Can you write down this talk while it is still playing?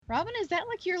Robin, is that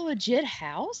like your legit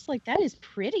house? Like, that is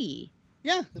pretty.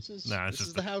 Yeah, this is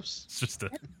the house. It's just a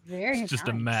Very it's just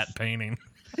a nice. matte painting.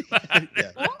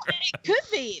 Yeah. Well, it could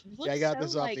be. It Yeah, looks I got so,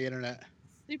 this off like, the internet.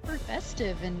 super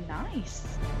festive and nice.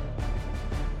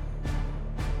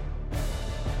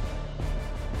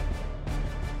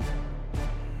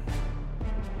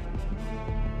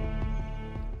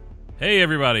 Hey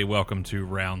everybody, welcome to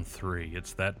Round 3.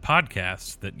 It's that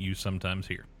podcast that you sometimes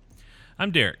hear.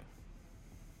 I'm Derek.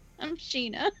 I'm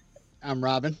Sheena. I'm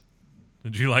Robin.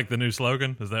 Did you like the new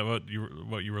slogan? Is that what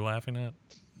you were laughing at?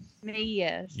 Me,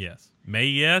 yes. Yes. May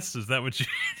yes? Is that what you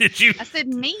did you I said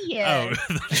me, yes.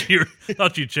 Oh,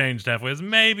 thought you changed halfway. It's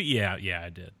maybe yeah, I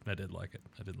did. I did like it.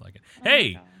 Oh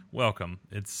Hey, my God. welcome.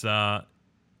 It's I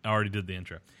already did the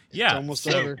intro. Yeah, almost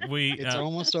so over. It's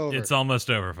almost over. It's almost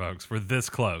over, folks. We're this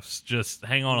close. Just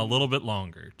hang on a little bit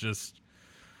longer. Just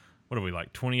what are we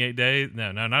like? 28 days?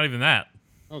 No, not even that.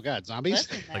 Oh God, zombies! Less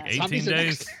than Like that. 18 Zombies are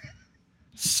days. next.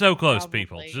 So close, Probably.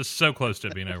 people. Just so close to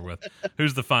it being over with.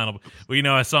 Who's the final? Well,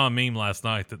 I saw a meme last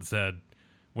night that said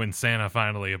when Santa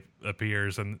finally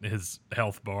appears and his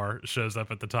health bar shows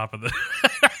up at the top of the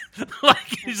like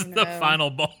he's the no. final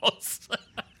boss.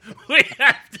 We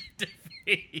have to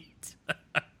defeat.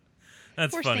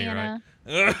 That's Poor funny, Santa.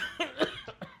 right?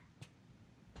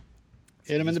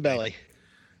 Hit him in the belly.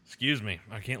 Excuse me.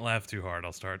 I can't laugh too hard.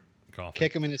 I'll start coughing.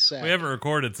 Kick him in his sack. We haven't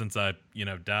recorded since I,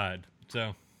 died.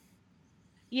 So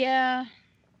Yeah.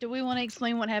 Do we want to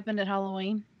explain what happened at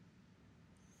Halloween?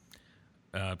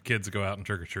 kids go out and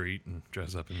trick or treat and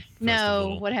dress up in No,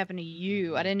 festival. what happened to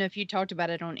you? I didn't know if you talked about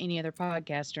it on any other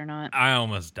podcast or not. I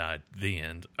almost died. The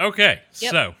end. Okay,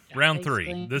 Yep. so round Basically.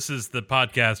 3. This is the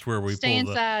podcast where we Stay pull the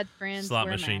inside, friends. slot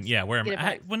wear a machine. mask. Yeah, wear a Get it mask.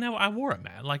 back. Well, no, I wore a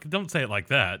mask. Like, don't say it like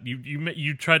that.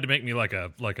 You tried to make me like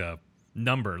a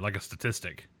number, like a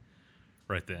statistic.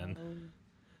 Right then,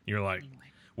 you're like, Anyway.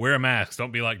 wear a mask.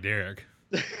 Don't be like Derek.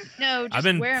 No, just I've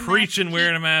been wear a mask preaching to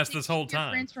wearing keep- a mask to this whole keep your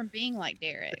time. friends from being like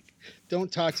Derek. Don't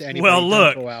talk to anybody. Well,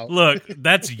 Don't go out. look,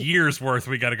 that's years worth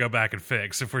we got to go back and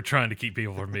fix if we're trying to keep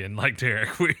people from being like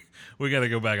Derek. We got to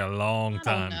go back a long I don't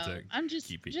time know. to I'm just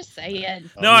keep people. saying.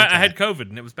 Oh, No, me I too. had COVID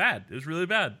and it was bad. It was really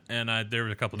bad, and there were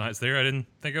a couple nights there I didn't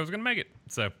think I was going to make it.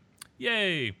 So,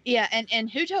 yay! Yeah, and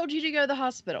who told you to go to the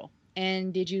hospital?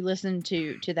 And did you listen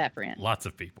to that friend? Lots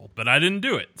of people, but I didn't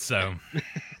do it. So,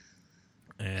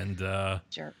 and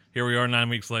Sure. here we are 9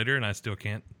 weeks later, and I still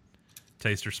can't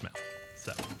taste or smell.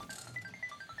 So.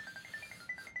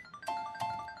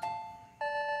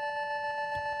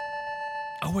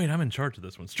 Oh wait, I'm in charge of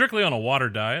this one. Strictly on a water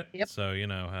diet. Yep. So you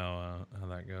know how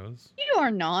that goes. You are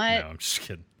not. No, I'm just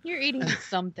kidding. You're eating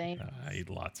something. I eat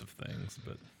lots of things,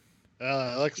 but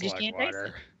It looks You just like can't taste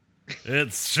water.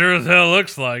 it sure as hell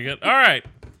looks like it. All right.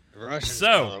 Russian So,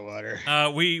 color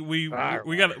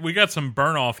water. We got some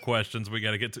burn off questions we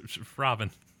got to get to.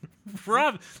 Robin,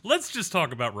 let's just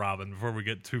talk about Robin before we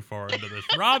get too far into this.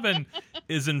 Robin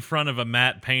is in front of a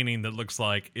matte painting that looks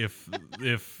like if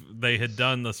they had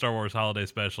done the Star Wars Holiday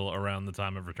Special around the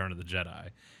time of Return of the Jedi,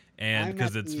 and I'm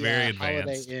because at it's the, very Holiday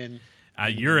advanced. Inn.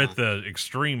 You're at the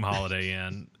extreme Holiday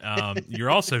Inn.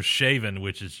 You're also shaven,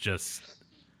 which is just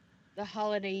The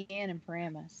Holiday Inn in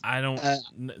Paramus. I don't.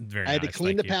 Very I had to nice, clean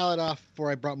thank the you. palette off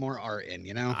before I brought more art in.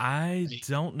 You know. I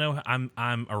don't know.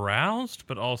 I'm aroused,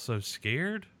 but also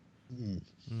scared.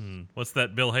 Mm. What's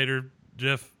that Bill Hader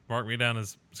gif? Mark me down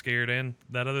as scared and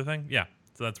that other thing? Yeah.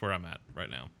 So that's where I'm at right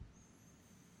now.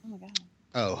 Oh my God.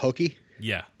 Oh, hokey.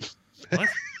 Yeah. What?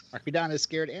 Mark me down as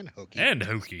scared and hokey. And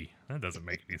hokey. That doesn't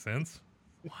make any sense.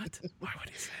 What? Why would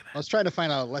he say I that? was trying to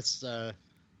find out. Let's All is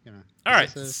right.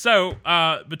 this a- So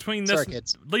between this Sorry,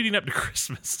 kids. leading up to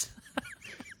Christmas.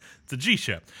 It's a G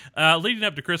show. Leading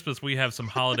up to Christmas, we have some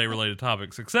holiday related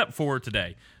topics, except for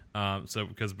today. So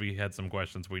because we had some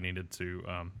questions we needed to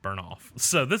burn off.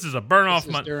 So this is a burn off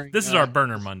is Monday. during, This is our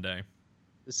burner Monday.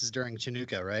 This is during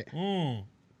Chinooka, right?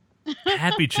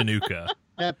 Happy Chinooka.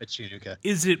 Happy Chinooka.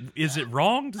 Is it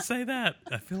wrong to say that?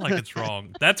 I feel like it's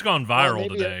wrong. That's gone Well, viral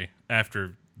maybe today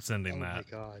after sending Oh my that.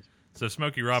 God. So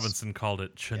Smokey Robinson called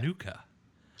it Chinooka.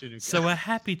 Chinooka. So a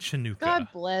happy Chinooka. God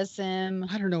bless him.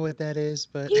 I don't know what that is,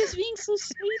 but He was being so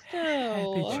sweet Happy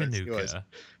though. was. Chinooka.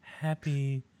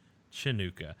 Happy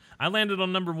Chinooka. I landed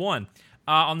on number 1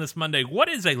 on this Monday. What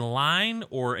is a line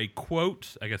or a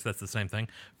quote, I guess that's the same thing,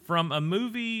 from a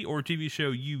movie or TV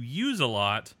show you use a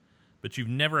lot, but you've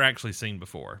never actually seen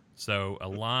before? So a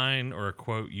line or a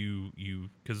quote you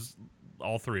because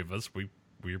all three of us,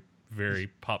 we're very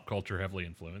pop culture heavily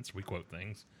influenced. We quote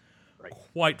things Right.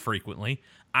 quite frequently.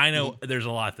 I know there's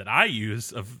a lot that I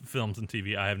use of films and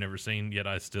TV I have never seen, yet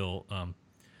I still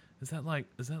is that like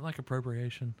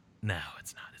appropriation? No,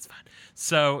 it's not. It's fine.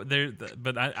 So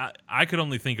but I could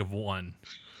only think of one,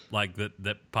 like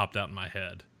that popped out in my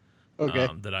head. Okay.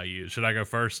 That I use. Should I go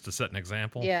first to set an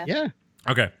example? Yeah. Yeah.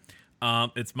 Okay.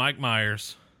 It's Mike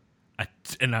Myers. I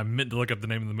meant to look up the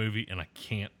name of the movie, and I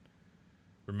can't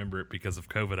remember it because of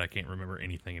COVID. I can't remember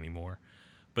anything anymore.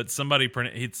 But it's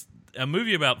a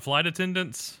movie about flight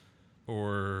attendants,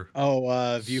 or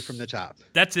View from the Top.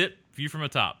 that's it, View from the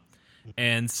Top.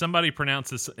 And somebody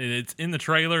pronounces, and it's in the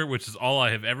trailer, which is all I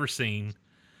have ever seen.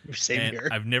 Same And here.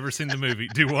 I've never seen the movie.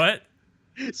 Do what?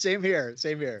 Same here.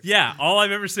 Same here. Yeah, all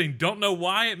I've ever seen. Don't know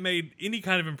why it made any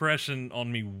kind of impression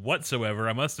on me whatsoever.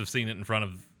 I must have seen it in front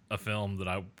of a film that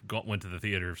I went to the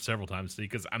theater several times to see,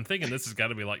 because I'm thinking this has got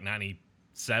to be like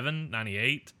 97,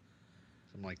 98,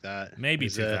 Something like that. maybe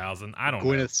Is, 2000. I don't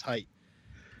know. Gwyneth's height.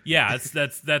 Yeah,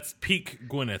 that's peak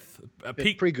Gwyneth,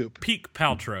 peak Pre-goop. peak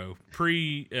Paltrow,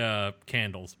 pre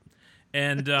Candles,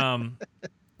 and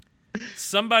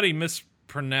somebody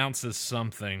mispronounces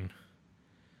something.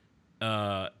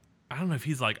 I don't know if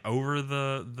he's like over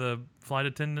the flight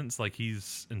attendants, like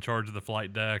he's in charge of the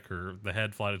flight deck or the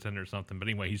head flight attendant or something. But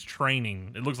anyway, he's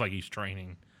training. It looks like he's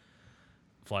training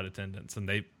flight attendants, and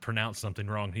they pronounce something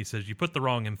wrong. He says, "You put the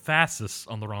wrong emphasis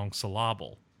on the wrong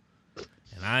syllable,"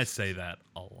 and I say that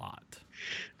a lot.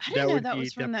 I didn't That know would that be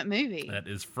was from that movie. That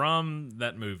is from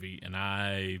that movie,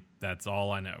 and that's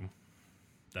all I know.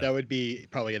 That would be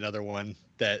probably another one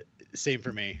that same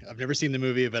for me. I've never seen the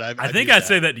movie, but I think I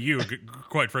say that to you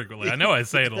quite frequently. I know I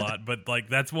say it a lot, but like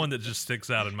that's one that just sticks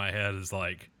out in my head. Is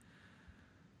like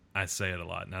I say it a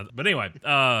lot now. But anyway,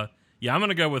 yeah, I'm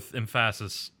gonna go with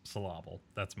emphasis syllable.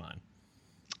 That's mine.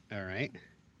 All right.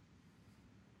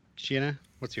 Sheena,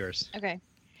 what's yours? Okay.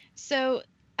 So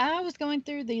I was going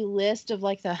through the list of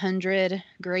like the 100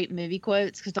 great movie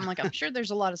quotes, because I'm like, I'm sure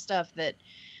there's a lot of stuff that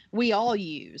we all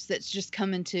use that's just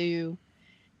coming to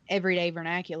everyday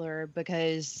vernacular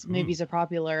because movies are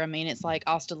popular. I mean, it's like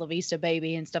Hasta La Vista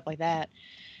Baby and stuff like that.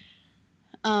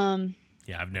 Yeah,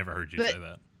 I've never heard you say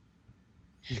that.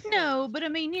 No, but I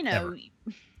mean, Ever.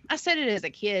 I said it as a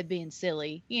kid being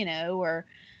silly, or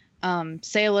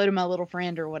say hello to my little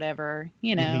friend or whatever,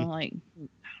 like,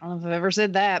 I don't know if I've ever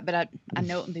said that, but I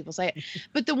know it when people say it.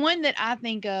 But the one that I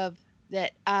think of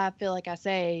that I feel like I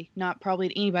say, not probably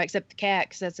to anybody except the cat,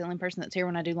 because that's the only person that's here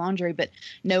when I do laundry, but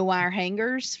no wire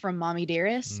hangers from Mommy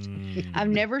Dearest. I've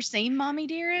never seen Mommy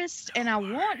Dearest, and I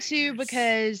want to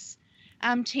because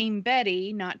I'm Team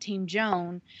Betty, not Team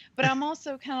Joan. But I'm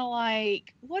also kind of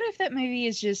like, what if that movie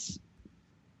is just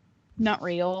not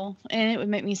real? And it would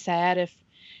make me sad if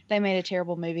they made a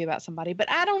terrible movie about somebody. But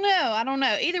I don't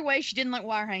know. Either way, she didn't like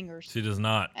wire hangers. She does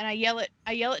not. And I yell it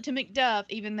to McDuff,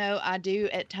 even though I do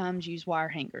at times use wire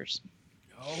hangers.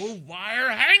 Oh, wire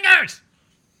hangers!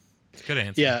 It's a good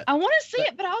answer. Yeah. I want to see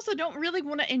it, but I also don't really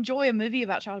want to enjoy a movie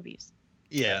about child abuse.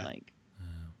 Yeah. Like,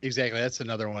 Exactly. That's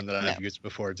another one that I've No. used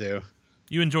before too.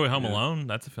 You enjoy Home Alone?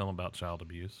 That's a film about child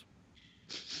abuse.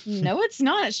 no, it's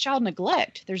not. It's child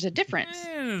neglect. There's a difference.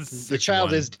 The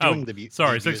child is doing the abuse.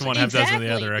 Sorry, 6 and 1, half dozen the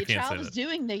other. I The can't say child is that.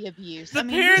 doing the abuse. The I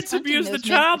mean, parents he's hunting abuse the those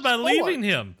men child for by sport. leaving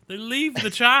him. They leave the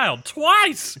child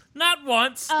twice, not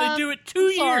once. They do it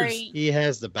 2 Sorry. years. He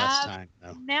has the best time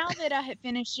though. Now that I have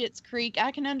finished Schitt's Creek,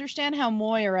 I can understand how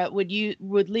Moira would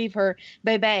leave her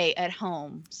baby at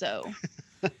home. So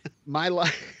My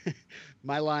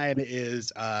line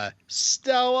is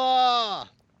Stella.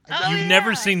 Oh, You've yeah.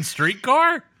 never seen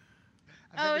Streetcar?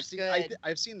 it's good.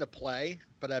 I've seen the play,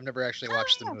 but I've never actually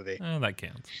watched the movie. Oh, that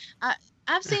counts.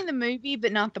 I've seen the movie,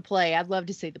 but not the play. I'd love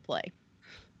to see the play.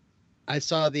 I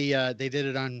saw they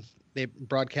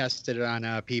broadcasted it on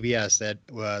PBS, that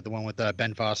the one with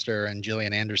Ben Foster and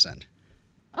Gillian Anderson.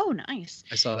 Oh, nice.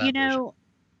 I saw that. version.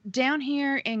 Down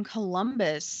here in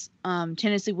Columbus,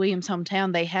 Tennessee Williams'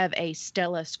 hometown, they have a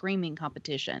Stella screaming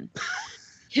competition.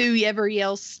 Whoever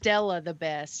yells Stella the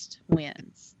best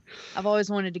wins. I've always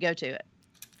wanted to go to it.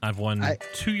 I've won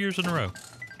 2 years in a row.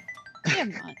 I have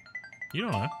not. You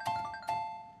don't know.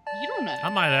 You don't know. I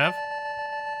might have.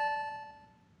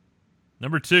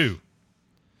 Number 2.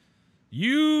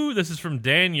 This is from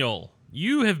Daniel.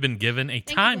 You have been given a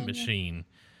time Daniel. machine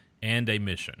and a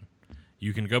mission.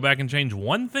 You can go back and change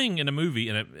one thing in a movie,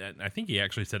 and I think he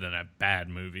actually said in a bad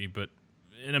movie, but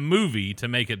in a movie to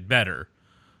make it better.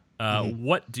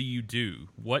 What do you do?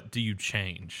 What do you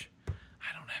change? I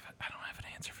don't have an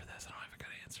answer for this. I don't have a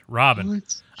good answer. Robin.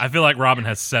 What? I feel like Robin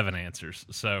has 7 answers.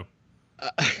 So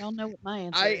Y'all know what my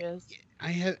answer is. I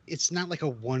have. It's not like a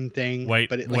one thing. wait.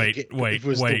 But it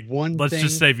was the one Let's thing.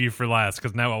 just save you for last,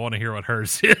 because now I want to hear what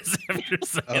hers is after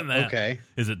saying that. Okay.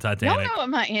 Is it Y'all Titanic? know what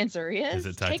my answer is. Is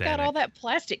it Take out Titanic? all that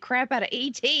plastic crap out of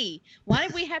E.T. Why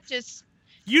did we have to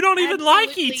You don't even like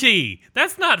Absolutely. ET.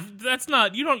 That's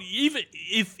not. You don't even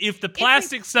if the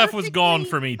plastic stuff was gone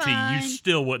from ET, you fine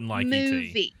still wouldn't like ET.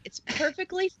 movie. It's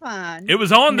perfectly fine. It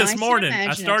was on Nice this and morning.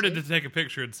 I started to imaginative. take a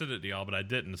picture and send it to y'all, but I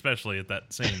didn't, especially at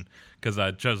that scene because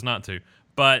I chose not to.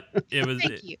 But it was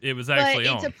Thank you. it was But actually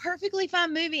it's on. a perfectly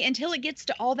fine movie until it gets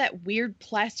to all that weird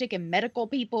plastic and medical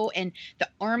people and the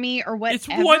army or whatever. It's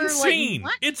one Like, scene.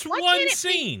 why- It's why one can't it be-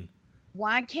 scene.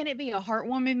 Why can't it be a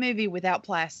heartwarming movie without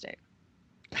plastic?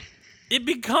 It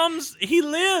becomes he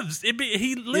lives.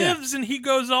 He lives and he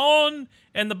goes on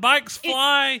and the bikes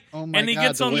fly Oh my and he God,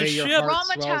 gets the on the way your ship. heart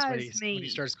swells Traumatized when he me.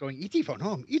 starts going, ET phone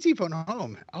home, ET phone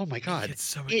home. Oh my He God. gets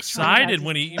so It excited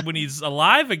traumatizes when he's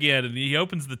alive again and he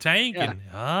opens the tank Yeah. and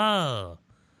oh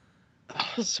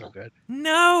Oh, so good.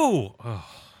 no. Oh,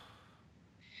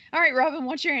 All right, Robin,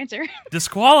 what's your answer?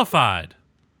 disqualified.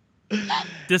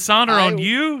 Dishonor on I-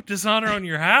 you, dishonor on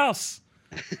your house.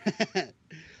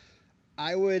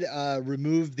 I would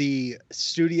remove the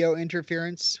studio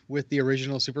interference with the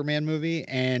original Superman movie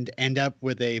and end up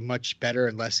with a much better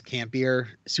and less campier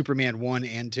Superman 1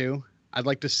 and 2. I'd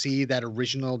like to see that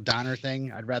original Donner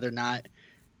thing. I'd rather not.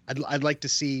 I'd like to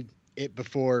see it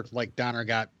before like Donner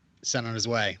got sent on his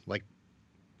way. Like,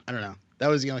 I don't know. That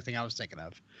was the only thing I was thinking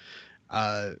of.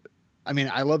 I mean,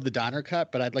 I love the Donner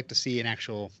cut, but I'd like to see an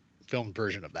actual filmed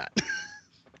version of that.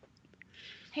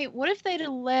 Hey, what if they'd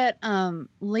have let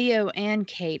Leo and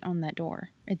Kate on that door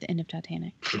at the end of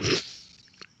Titanic?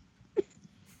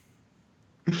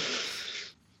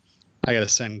 I gotta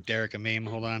send Derek a meme.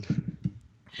 Hold on.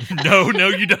 No,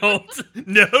 you don't.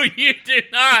 No, you do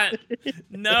not.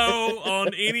 No,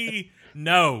 on any.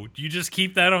 No, you just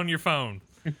keep that on your phone.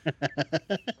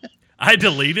 I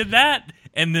deleted that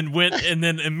and then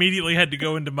immediately had to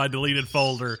go into my deleted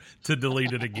folder to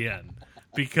delete it again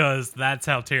because that's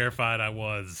how terrified I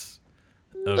was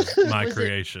of my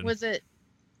creation. Was it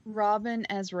Robin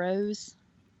as Rose?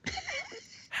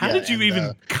 How Yeah, did you and,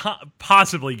 even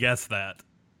possibly guess that?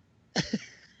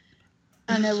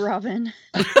 I know Robin.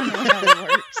 I know how it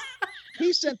works.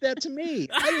 He sent that to me.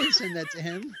 I didn't send that to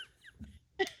him.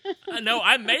 No,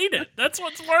 I made it. That's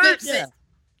what's worse. Yeah.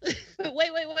 But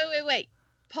wait.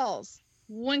 Pause.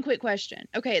 One quick question.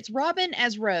 Okay, it's Robin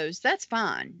as Rose. That's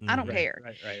fine. I don't Right, care.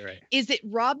 Right. Is it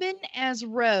Robin as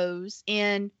Rose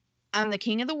in I'm the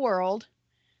King of the World,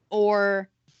 or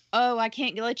oh, I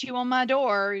can't let you on my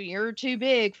door. You're too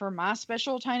big for my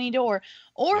special tiny door,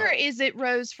 or is it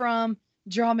Rose from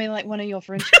Draw Me Like One of Your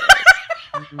French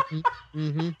Girls?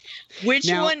 Mm-hmm. Which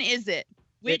Now- one is it?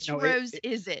 Which no, Rose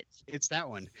is it? It's that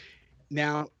one.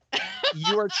 Now,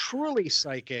 you are truly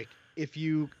psychic if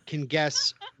you can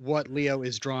guess what Leo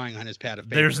is drawing on his pad of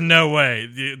paper. There's no way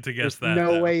to guess There's that.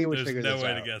 no though. way you would There's figure no this way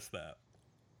to out. guess that.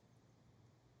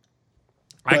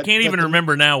 I But- can't but even the-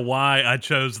 remember now why I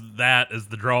chose that as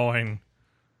the drawing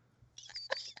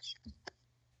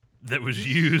that was I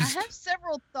used. have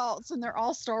several thoughts, and they're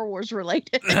all Star Wars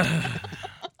related.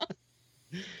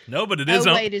 No, but it is.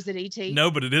 Oh wait, is it E.T.?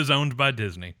 No, but it is owned by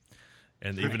Disney,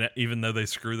 and even though they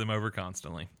screw them over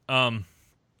constantly. I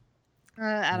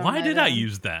don't Why know did I then.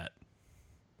 use that?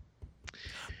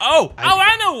 Oh,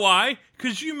 I know why.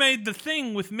 Because you made the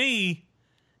thing with me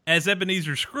as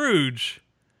Ebenezer Scrooge,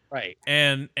 Right.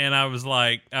 and I was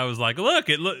like,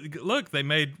 look, they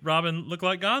made Robin look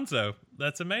like Gonzo.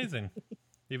 That's amazing,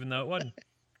 even though it wasn't.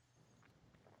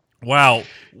 Wow,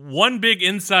 one big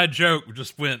inside joke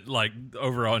just went like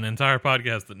over an entire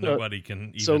podcast that nobody can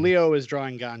even. So Leo is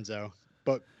drawing Gonzo,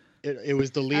 but it was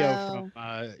the Leo Oh. from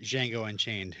Django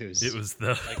Unchained who's. It was the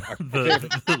our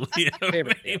the Leo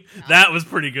favorite. meme. That was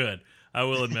pretty good. I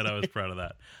will admit I was proud of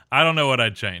that. I don't know what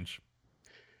I'd change.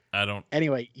 I don't.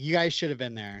 Anyway, you guys should have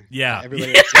been there. Yeah,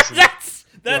 Everybody Yeah, that's listening.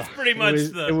 that's Ugh, pretty much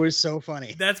it was so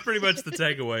funny. that's pretty much the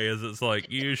takeaway. Is it's like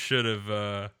you should have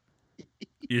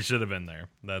been there.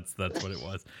 That's what it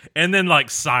was. And then like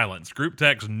silence, group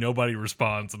text, nobody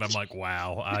responds, and I'm like,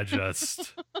 wow, I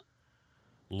just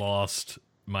lost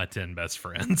my 10 best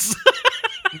friends.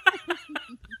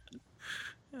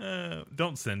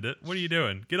 Don't send it. What are you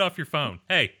doing? Get off your phone.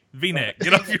 Hey, V-neck,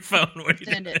 get off your phone. What are you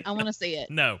Send doing? it. I want to see it.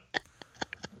 No,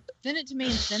 Send it to me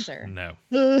and Spencer. no,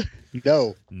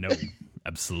 No. no,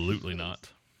 absolutely not.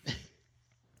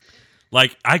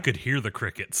 Like I could hear the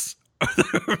crickets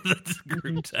over the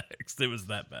group text. It was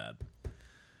that bad.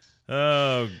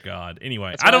 Oh God.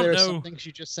 Anyway, That's I why don't there's know. some things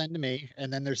you just send to me,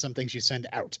 and then there's some things you send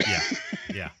out.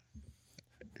 Yeah.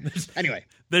 Anyway,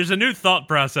 There's a new thought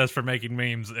process for making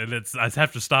memes, and I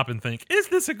have to stop and think: is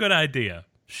this a good idea?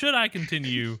 Should I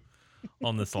continue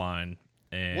on this line?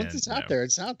 And once it's no. out there,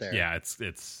 it's out there. Yeah, it's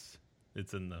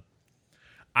in the.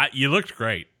 You looked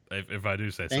great. if I do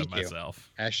say so Thank you.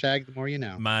 myself. Hashtag the more you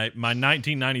know. My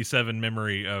 1997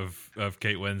 memory of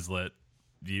Kate Winslet,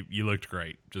 you looked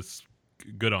great. Just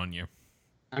good on you.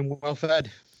 I'm well fed.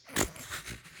 I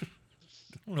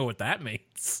don't know what that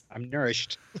means. I'm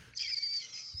nourished.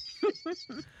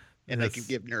 And I can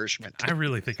give nourishment. I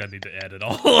really think I need to edit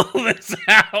all of this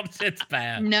out. It's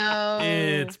bad. No,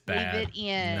 It's bad. Leave it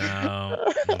in.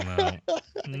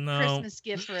 No. Christmas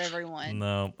gift for everyone.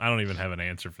 No, I don't even have an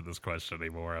answer for this question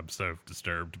anymore. I'm so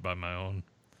disturbed by my own.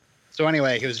 So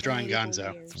anyway, he was drawing Relatable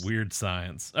Gonzo. years. It's weird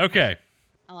science. Okay.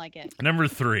 I like it. Number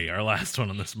 3, our last one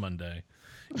on this Monday.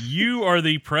 You are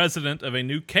the president of a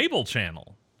new cable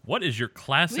channel. What is your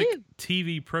classic Woo.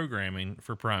 TV programming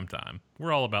for primetime?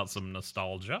 We're all about some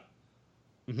nostalgia.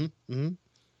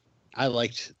 I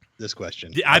liked this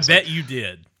question. I was bet like, you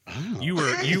did. oh.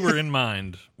 You were in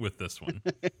mind with this one.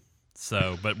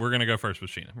 So, but we're gonna go first with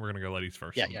Sheena. We're gonna go ladies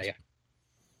first. Yeah, on yeah, this.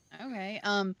 yeah. Okay.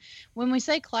 When we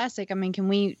say classic, I mean, can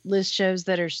we list shows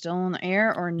that are still on the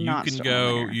air or not? You can still on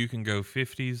the go. air? You can go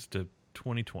 50s to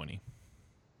 2020,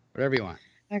 Whatever you want.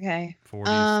 Okay. 40s,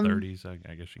 30s.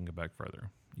 I guess you can go back further.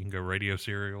 You can go radio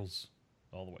serials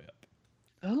all the way up.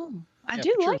 Oh, I Yeah,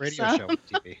 do put your like radio some. show on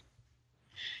TV.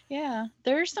 Yeah,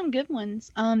 there's some good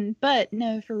ones. But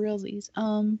no, for realsies.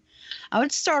 I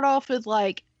would start off with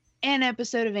like an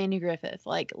episode of Andy Griffith.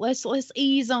 Like let's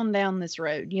ease on down this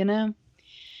road, you know?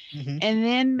 Mhm. And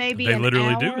then maybe They an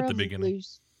literally do hour at the of beginning.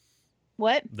 loose-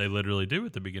 What? They literally do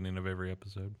at the beginning of every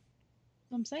episode.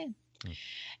 What I'm saying. Hmm.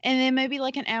 And then maybe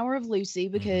like an hour of Lucy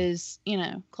Mm-hmm. because, you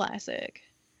know, classic.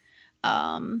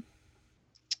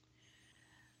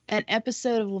 An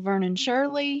episode of Laverne and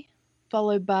Shirley,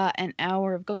 followed by an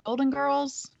hour of Golden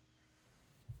Girls,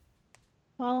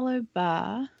 followed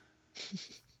by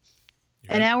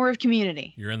You're, an hour of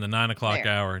Community. you're in the 9 o'clock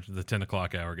There. hour. The 10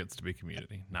 o'clock hour gets to be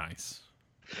Community. Nice.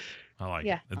 I like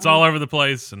Yeah, it. It's I all like over the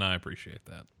place, and I appreciate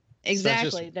that.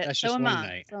 Exactly. that's so just am one I.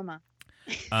 night. So am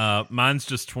I. Mine's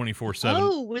just 24/7.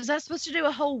 Oh, was I supposed to do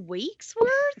a whole week's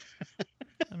worth?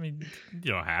 I mean,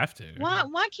 you don't have to.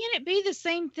 Why can't it be the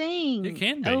same thing? It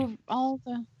can be. Oh, all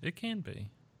the. It can be.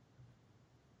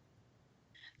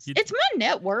 You- It's my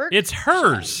network. It's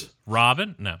hers,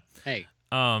 Robin. No. Hey,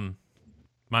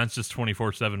 Mine's just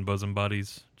 24/7 bosom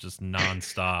buddies, just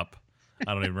nonstop.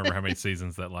 I don't even remember how many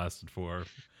seasons that lasted for.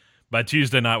 By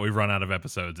Tuesday night, we've run out of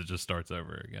episodes. It just starts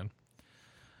over again.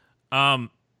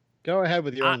 go ahead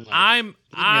with your own life.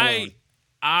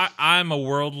 I'm a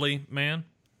worldly man.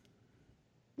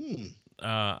 Hmm.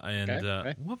 And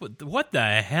okay. what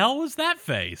the hell was that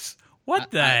face?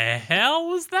 What the hell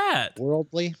was that?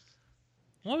 Worldly.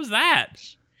 What was that?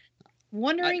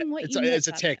 Wondering what It's you. it's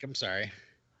a meant by tick. I'm sorry.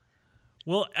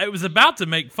 Well, I was about to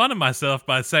make fun of myself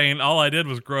by saying all I did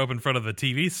was grow up in front of a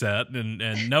TV set,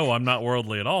 and no, I'm not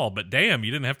worldly at all. But damn,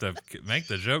 you didn't have to make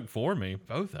the joke for me,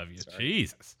 both of you. Sorry.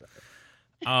 Jesus.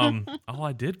 All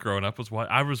I did growing up was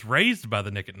what I was raised by the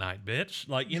Nick at Night, bitch.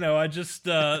 Like, you know, I just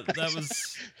that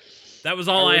was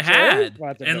all I was had, raised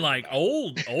by the and Nick like at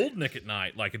Night. old Nick at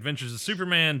Night, like Adventures of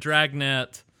Superman,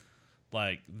 Dragnet,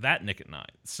 like that Nick at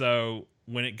Night. So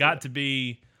when it got to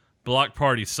be Block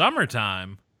Party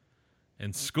summertime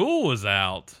and school was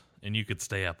out and you could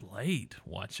stay up late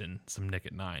watching some Nick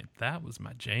at Night, that was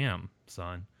my jam,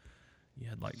 son. You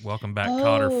had like Welcome Back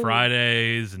Kotter Oh.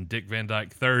 Fridays and Dick Van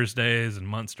Dyke Thursdays and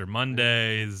Munster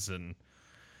Mondays and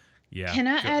yeah. Can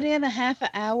I go- add in a half an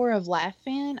hour of Laugh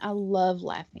Fan? I love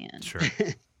Laugh Fan. Sure.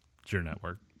 It's your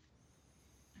network.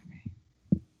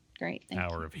 Great. Thank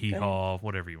Hour you. of hee Go haw,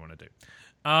 whatever you want to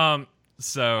do.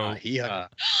 So ahead.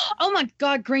 Oh my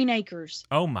God, Green Acres.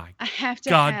 oh my I have to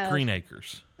God, have. Green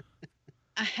Acres.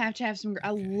 I have to have some.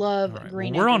 I love All right.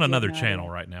 Green Well, we're on Acres. You another have no channel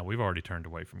idea. right now. We've already turned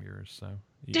away from yours, so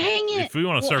Dang it. If we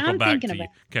want to Well, circle I'm back thinking to you,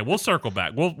 about- okay, we'll circle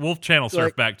back. We'll channel surf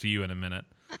Like- back to you in a minute.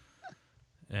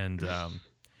 And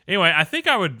anyway, I think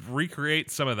I would recreate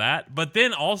some of that, but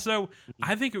then also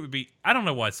I think it would be. I don't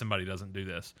know why somebody doesn't do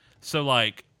this. So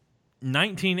like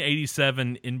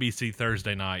 1987 NBC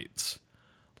Thursday nights,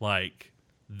 like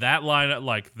that lineup,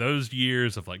 like those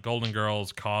years of like Golden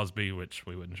Girls, Cosby, which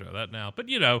we wouldn't show that now, but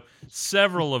you know,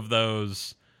 several of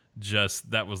those just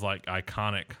that was like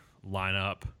iconic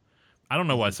lineup. I don't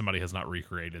know why somebody has not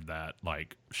recreated that,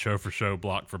 like show for show,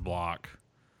 block for block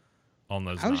on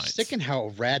those I was nights. just thinking how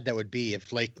rad that would be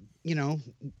if, like, you know,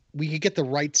 we could get the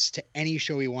rights to any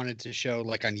show we wanted to show,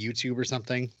 like on YouTube or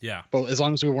something. Yeah. But as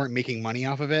long as we weren't making money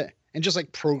off of it, and just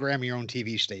like program your own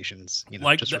TV stations, you know,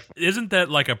 Like, just for fun. isn't that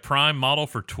like a prime model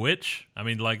for Twitch? I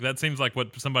mean, like that seems like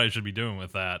what somebody should be doing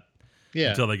with that Yeah.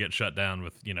 until they get shut down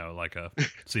with, you know, like a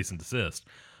cease and desist.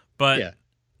 But Yeah.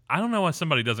 I don't know why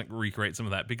somebody doesn't recreate some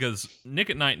of that because Nick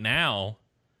at Night now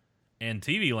and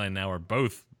TV Land now are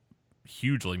both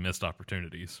hugely missed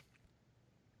opportunities.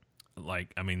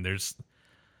 Like, I mean, there's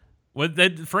what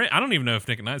that I don't even know if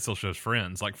Nick at Night still shows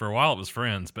Friends. Like, for a while it was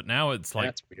Friends, but now it's like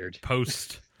That's weird.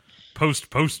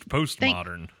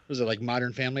 post-modern. Was it like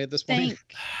Modern Family at this point?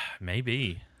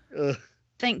 Maybe. Ugh.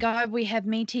 Thank God we have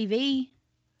MeTV.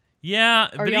 Yeah,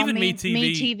 Are but y'all even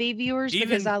MeTV, MeTV viewers?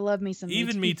 Because I love me some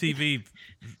even MeTV. MeTV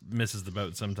misses the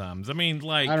boat sometimes. I mean,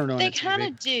 like, I don't know. They kind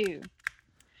of do.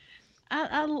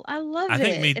 I love I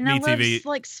think it. And I love MeTV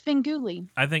like Svengoolie.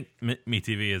 I think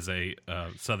MeTV is a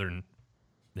Southern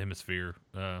Hemisphere,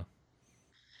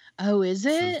 Oh, is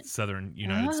it? Southern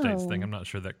United States thing. Oh. I'm not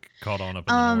sure that caught on up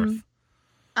in the north.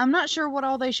 I'm not sure what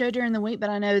all they show during the week, but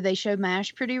I know they show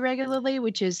MASH pretty regularly,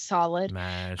 which is solid.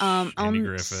 MASH, Andy On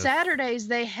Griffith. Saturdays,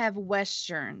 they have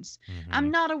Westerns. Mhm.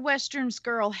 I'm not a Westerns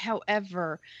girl.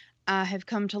 However, I have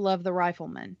come to love The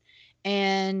Rifleman.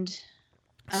 And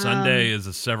Sunday is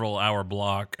a several-hour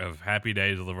block of Happy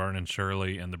Days with Laverne and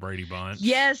Shirley and the Brady Bunch.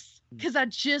 yes, because I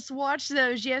just watched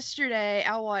those yesterday.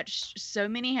 I watched so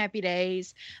many Happy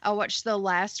Days. I watched the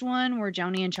last one where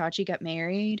Joni and Chachi got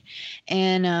married.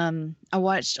 And I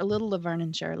watched a little Laverne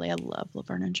and Shirley. I love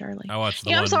Laverne and Shirley. I watched the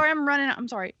Yeah, one. I'm sorry. I'm running. I'm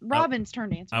sorry. Robin's turn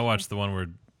to answer. I watched the one where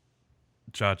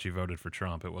Chachi voted for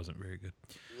Trump. It wasn't very good.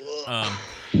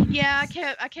 Yeah,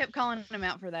 I kept calling him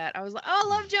out for that. I was like, oh, I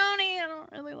love Joni. I don't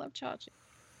really love Chachi.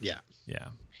 Yeah.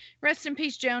 Rest in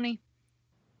peace, Joni.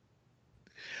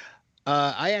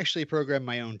 I actually programmed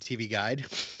my own TV guide.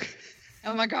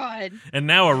 Oh my God. And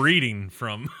now a reading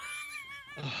from.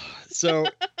 So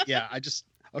yeah, I'm just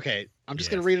Yes.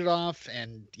 gonna read it off,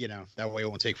 and that way it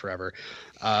won't take forever.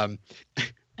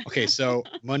 Okay, so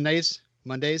Mondays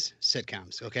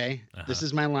sitcoms. Okay, This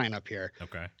is my lineup here.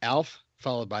 Okay. Alf,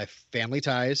 followed by Family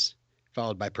Ties,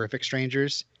 followed by Perfect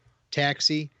Strangers,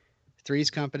 Taxi,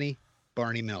 Three's Company,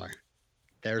 Barney Miller.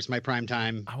 There's my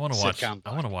primetime. I want to watch. I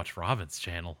want to watch Robin's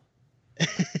channel.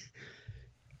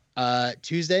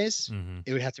 Tuesdays, Mm-hmm.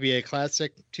 it would have to be a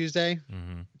classic Tuesday.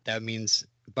 Mm-hmm. That means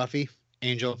Buffy,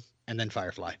 Angel, and then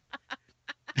Firefly.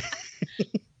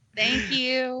 Thank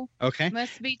you. Okay.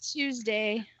 Must be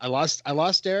Tuesday. I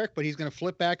lost Derek, but he's going to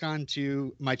flip back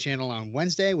onto my channel on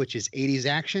Wednesday, which is 80s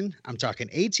action. I'm talking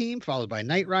A-Team, followed by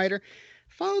Knight Rider,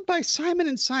 followed by Simon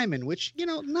and Simon, which,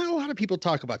 not a lot of people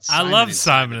talk about. I love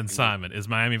Simon and Simon. Is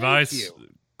Miami Thank Vice you.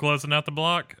 closing out the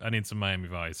block? I need some Miami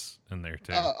Vice in there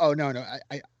too. No.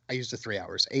 I used the 3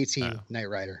 hours. A-Team, Knight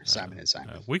Rider, Simon and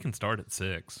Simon. We can start at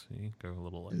 6. You can go a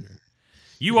little later.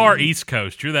 You are East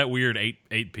Coast. You're that weird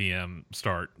 8 p.m.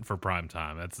 start for prime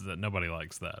time. Nobody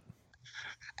likes that.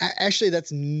 Actually,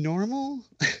 that's normal.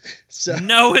 So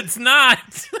No, it's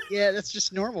not. yeah, that's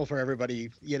just normal for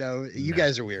everybody. You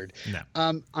guys are weird. No.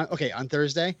 On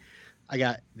Thursday, I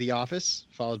got The Office,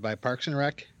 followed by Parks and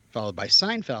Rec, followed by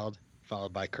Seinfeld,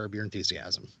 followed by Curb Your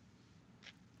Enthusiasm.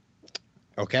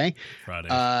 Okay.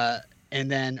 Friday. And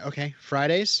then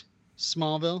Fridays,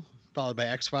 Smallville, followed by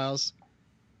X-Files,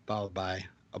 followed by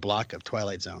a block of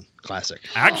Twilight Zone. Classic.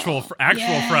 Actual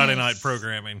yes. Friday night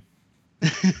programming.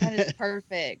 That is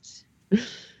perfect.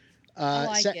 I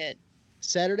like it.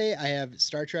 Saturday, I have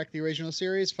Star Trek: The Original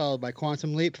Series, followed by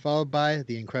Quantum Leap, followed by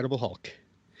The Incredible Hulk.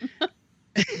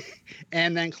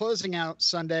 And then closing out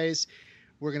Sundays,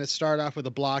 we're going to start off with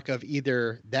a block of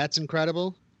either That's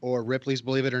Incredible or Ripley's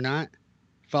Believe It or Not,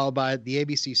 followed by the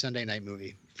ABC Sunday Night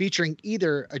Movie, featuring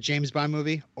either a James Bond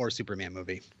movie or a Superman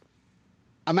movie.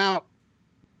 I'm out.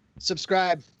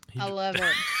 Subscribe. I love it.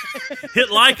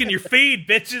 Hit like in your feed,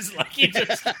 bitches. Like you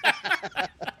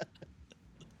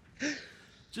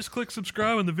just click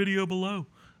subscribe in the video below.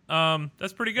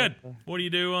 That's pretty good. What do you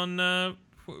do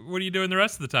what are you doing the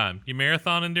rest of the time? You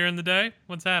marathoning during the day?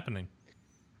 What's happening?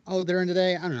 Oh, during the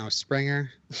day, I don't know, Springer.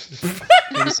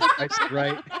 Maybe some Price is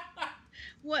Right.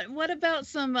 What about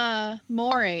some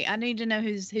Maury? I need to know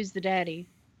who's the daddy.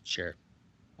 Sure.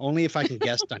 Only if I can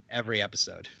guest on every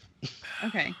episode.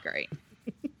 Okay, great.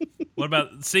 What about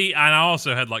I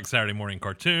also had like Saturday morning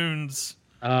cartoons.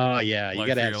 Oh yeah, you Like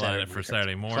gotta for have your Saturday lineup for morning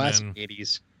Saturday cartoons. morning. Classic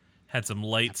 80s. Had some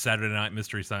late Saturday night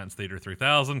Mystery Science Theater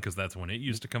 3000 because that's when it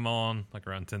used to come on, like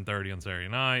around 10:30 on Saturday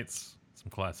nights. Some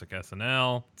classic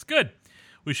SNL. It's good.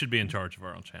 We should be in charge of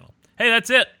our own channel. Hey, that's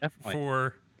it Definitely.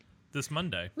 for this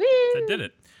Monday. Woo! That did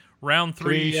it. Round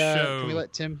 3 show. Can we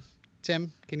let Tim,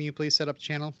 can you please set up the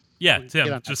channel? Yeah, Get Tim, on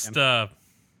that,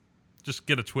 just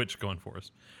get a Twitch going for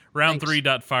us. Round Thanks.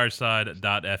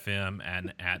 3.fireside.fm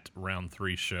and at Round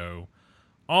 3 Show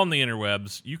on the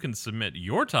interwebs. You can submit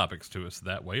your topics to us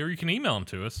that way, or you can email them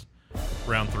to us.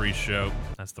 Round 3 Show.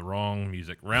 That's the wrong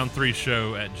music.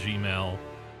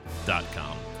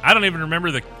 round3show@gmail.com. I don't even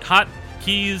remember the hot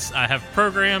keys I have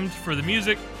programmed for the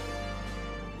music.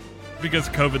 because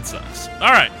COVID sucks.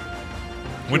 All right.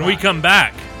 When we come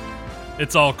back,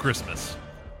 it's all Christmas.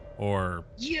 Or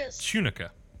Chanukah.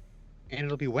 And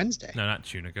it'll be Wednesday. No, not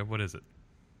Chanukah. What is it?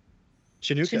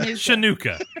 Chanukah.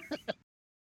 Chanukah.